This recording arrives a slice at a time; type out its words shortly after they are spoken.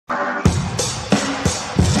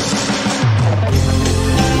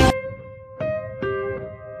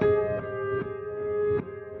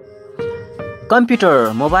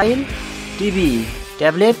Computer, mobile, TV,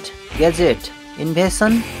 tablet, gadget,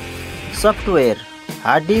 इन्भेसन, software,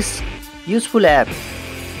 hard disk, useful app,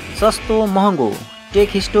 सस्तो महँगो, take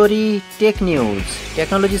history, tech news,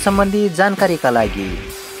 technology सम्बन्धी जानकारीका लागि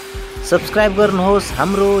सब्स्क्राइब गर्नुहोस्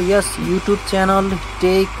हाम्रो यस युट्युब च्यानल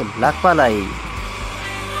टेक लाक्पालाई।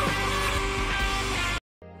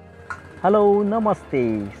 हेलो नमस्ते,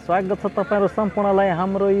 स्वागत छ तपाईहरु सम्पूर्णलाई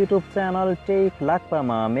हाम्रो युट्युब च्यानल टेक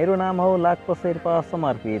लाक्पामा। मेरो नाम हो लाक्पा शेर्पा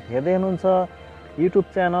समर्पित। हेर्दै हुनुहुन्छ YouTube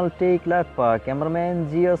channel take Lakpa, cameraman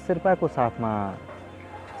GS शेर्पाको साथमा।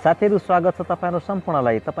 साथीहरु, स्वागत छ तपाईहरु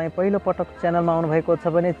सम्पूर्णलाई। तपाई पहिलो पटक च्यानलमा आउनु भएको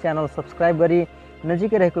छ भने च्यानल सब्स्क्राइब गरी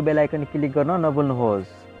नजिकै रहेको बेल आइकन क्लिक गर्न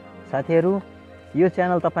नभुल्नुहोस्। साथीहरु, यो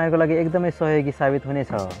च्यानल तपाईहरुको लागि एकदमै सहयोगी साबित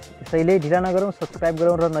हुनेछ। त्यसैले ढिला नगरौँ, सब्स्क्राइब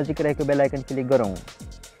गरौँ र नजिकै रहेको बेल आइकन क्लिक गरौँ।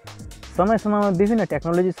 समय समयमा विभिन्न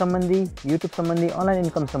टेक्नोलोजी सम्बन्धी, युट्युब सम्बन्धी, अनलाइन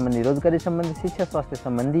इन्कम सम्बन्धी, रोजगारी सम्बन्धी, शिक्षा स्वास्थ्य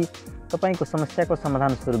सम्बन्धी तपाईको समस्याको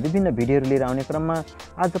समाधान स्वरूप विभिन्न भिडियोहरू लिएर आउने क्रममा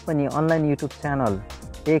आज पनि अनलाइन युट्युब च्यानल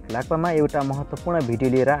टेक लाक्पामा एउटा महत्त्वपूर्ण भिडियो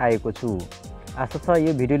लिएर आएको छु। आशा छ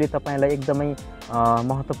यो भिडियोले तपाईलाई एकदमै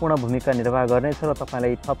महत्त्वपूर्ण भूमिका निर्वाह गर्नेछ र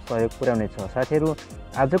तपाईलाई थप सहयोग पुर्याउनेछ। साथीहरु,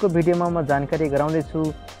 आजको भिडियोमा म जानकारी गराउँदै छु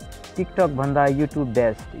टिकटक भन्दा युट्युब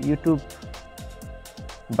बेस्ट। युट्युब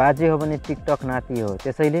बाजे हो भने टिकटक नाति हो।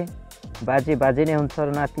 त्यसैले बाजे बाजे नै हुन्छ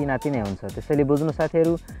र नाति नाति नै हुन्छ। त्यसैले बुझ्नु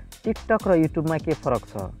साथीहरु, टिकटक र युट्युबमा के फरक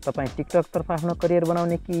छ। तपाई टिकटकतर्फ आफ्नो करियर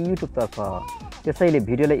बनाउने कि युट्युबतर्फ। त्यसैले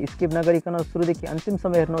भिडियोलाई स्किप नगरिकन सुरुदेखि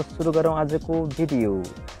अन्तिमसम्म हेर्नुहोस्। सुरु गरौँ आजको भिडियो।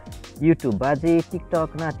 युट्युब बाजे, टिकटक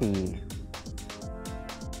नाति।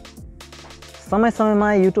 समय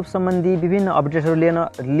समयमा युट्युब सम्बन्धी विभिन्न अपडेटहरू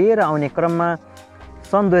लिएर आउने क्रममा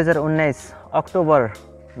सन् 2019 अक्टोबर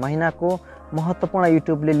महिनाको महत्त्वपूर्ण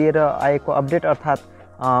युट्युबले लिएर आएको अपडेट अर्थात्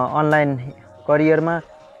अनलाइन करियरमा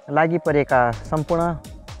लागि परेका सम्पूर्ण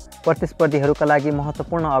प्रतिस्पर्धीहरूका लागि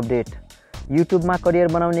महत्त्वपूर्ण अपडेट। युट्युबमा करियर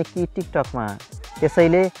बनाउने कि टिकटकमा।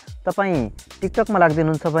 त्यसैले तपाईँ टिकटकमा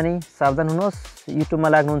लाग्दिनुहुन्छ भने सावधान हुनुहोस्, युट्युबमा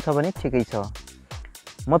लाग्नुहुन्छ भने ठिकै छ।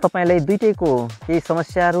 म तपाईलाई दुईटैको केही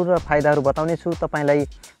समस्याहरू र फाइदाहरू बताउने छु। तपाईलाई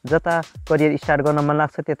जता करियर स्टार्ट गर्न मन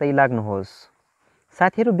लाग्छ त्यतै लाग्नुहोस्।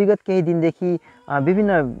 साथीहरू, विगत केही दिनदेखि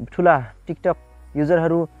विभिन्न ठुला टिकटक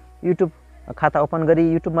युजरहरू युट्युब खाता ओपन गरी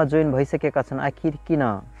युट्युबमा जोइन भइसकेका छन्। आखिर किन?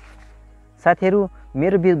 साथीहरू,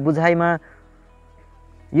 मेरो बुझाइमा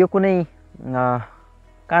यो कुनै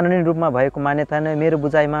कानुनी रूपमा भएको मान्यता नै। मेरो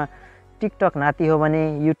बुझाइमा टिकटक नाति हो भने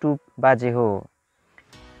युट्युब बाजे हो।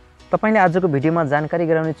 तपाईले आजको भिडियोमा जानकारी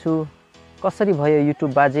गराउने छु कसरी भयो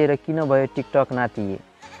युट्युब बाजे र किन भयो टिकटक नाति।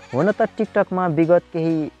 हुन त टिकटकमा विगत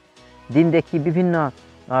केही दिनदेखि विभिन्न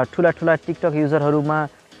ठुला टिकटक युजरहरूमा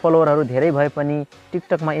फलोवरहरू धेरै भए पनि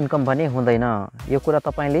टिकटकमा इन्कम भने हुँदैन। यो कुरा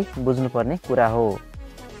तपाईले बुझ्नुपर्ने कुरा हो।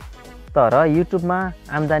 तर युट्युबमा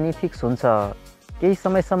आम्दानी फिक्स हुन्छ। केही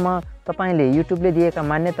समयसम्म तपाईले युट्युबले दिएका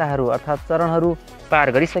मान्यताहरू अर्थात् चरणहरू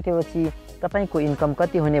पार गरिसकेपछि तपाईको इन्कम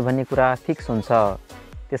कति हुने भन्ने कुरा फिक्स हुन्छ।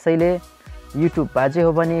 त्यसैले युट्युब बाजे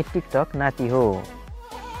हो भने टिकटक नाति हो।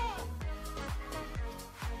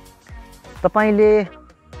 तपाईले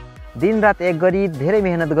दिनरात एक गरी धेरै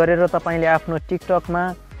मेहनत गरेर तपाईले आफ्नो टिकटकमा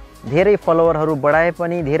धेरै फलोवरहरू बढाए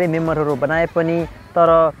पनि, धेरै मेम्बरहरू बनाए पनि, तर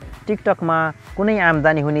टिकटकमा कुनै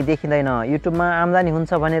आम्दानी हुने देखिँदैन। युट्युबमा आम्दानी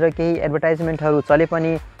हुन्छ भनेर केही एडभर्टाइजमेन्टहरू चले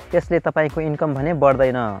पनि त्यसले तपाईको इन्कम भने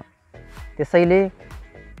बढ्दैन। त्यसैले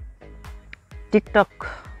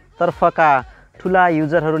टिकटकतर्फका ठुला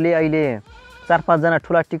युजरहरूले अहिले 4-5 जना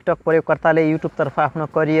ठुला टिकटक प्रयोगकर्ताले युट्युबतर्फ आफ्नो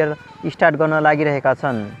करियर स्टार्ट गर्न लागिरहेका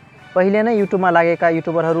छन्। पहिले नै युट्युबमा लागेका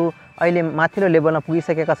युट्युबरहरू अहिले माथिल्लो लेभलमा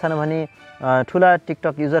पुगिसकेका छन् भने ठुला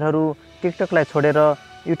टिकटक युजरहरू टिकटकलाई छोडेर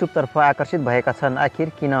युट्युबतर्फ आकर्षित भएका छन्। आखिर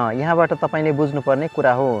किन? यहाँबाट तपाईले बुझ्नुपर्ने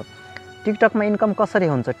कुरा हो। टिकटकमा इन्कम कसरी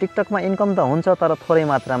हुन्छ? टिकटकमा इन्कम त हुन्छ तर थोरै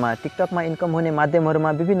मात्रामा। टिकटकमा इन्कम हुने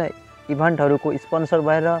माध्यमहरूमा विभिन्न इभेन्टहरूको स्पोन्सर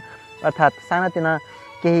भएर अर्थात् सानातिना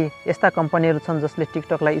केही यस्ता कम्पनीहरू छन् जसले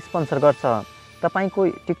टिकटकलाई स्पोन्सर गर्छ। तपाईको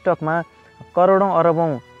टिकटकमा करोडौं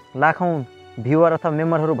अरबौं लाखौं भ्युवर अथवा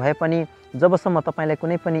मेम्बरहरू भए पनि जबसम्म तपाईलाई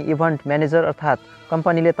कुनै पनि इभेन्ट म्यानेजर अर्थात्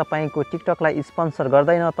कम्पनीले तपाईको टिकटकलाई स्पोन्सर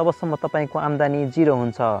गर्दैन तबसम्म तपाईको आम्दानी जिरो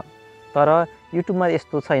हुन्छ। तर युट्युबमा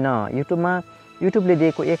यस्तो छैन। युट्युबले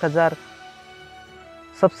दिएको 1000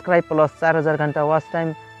 सब्स्क्राइब प्लस 4000 घण्टा वाच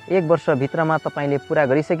टाइम 1 वर्षभित्रमा तपाईले पुरा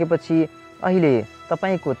गरिसकेपछि अहिले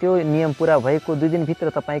तपाईको त्यो नियम पुरा भएको 2 दिनभित्र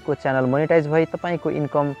तपाईको च्यानल मोनेटाइज भई तपाईको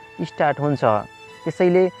इन्कम स्टार्ट हुन्छ।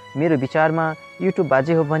 त्यसैले मेरो विचारमा युट्युब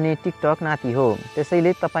बाजे हो भने टिकटक नाति हो।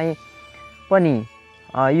 त्यसैले तपाई पनि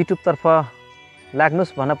युट्युबतर्फ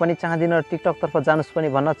लाग्नुस् भन्न पनि चाहदिन र टिकटकतर्फ जानुस् पनि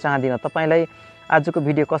भन्न चाहदिन। तपाईलाई आजको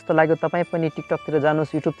भिडियो कस्तो लाग्यो? तपाई पनि टिकटकतिर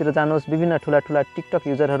जानुस्, युट्युबतिर जानुस्। विभिन्न ठुला टिकटक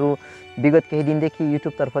युजरहरू विगत केही दिनदेखि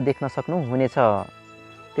युट्युबतर्फ देख्न सक्नुहुनेछ।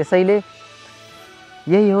 त्यसैले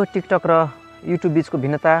यही हो टिकटक र युट्युब बीचको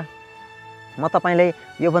भिन्नता। म तपाईलाई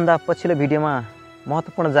योभन्दा पछिल्लो भिडियोमा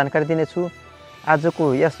महत्त्वपूर्ण जानकारी दिनेछु।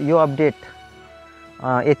 आजको यो अपडेट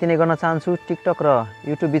यति नै गर्न चाहन्छु। टिकटक र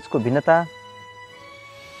युट्युब बीचको भिन्नता।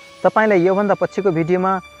 तपाईलाई योभन्दा पछिको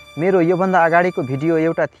भिडियोमा मेरो योभन्दा अगाडिको भिडियो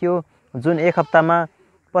एउटा थियो जुन एक हप्तामा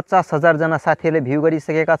 50,000 जना साथीहरूले भ्यू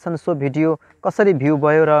गरिसकेका छन्। सो भिडियो कसरी भ्यू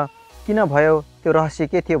भयो र किन भयो त्यो रहस्य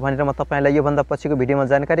के थियो भनेर म तपाईलाई योभन्दा पछिको भिडियोमा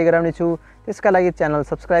जानकारी गराउने छु। त्यसका लागि च्यानल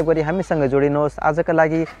सब्स्क्राइब गरी हामीसँग जोडिनुहोस्। आजका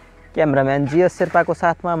लागि क्यामेराम्यान जीएस शेर्पाको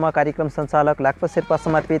साथमा म कार्यक्रम सञ्चालक लाक्पा शेर्पा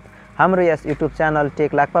समर्पित हाम्रो यस युट्युब च्यानल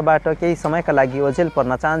टेक लाक्पाबाट केही समयका लागि ओझेल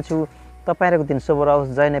पर्न चाहन्छु। तपाईहरुको दिन शुभ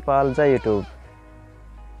रहोस्। जय नेपाल, जय युट्युब।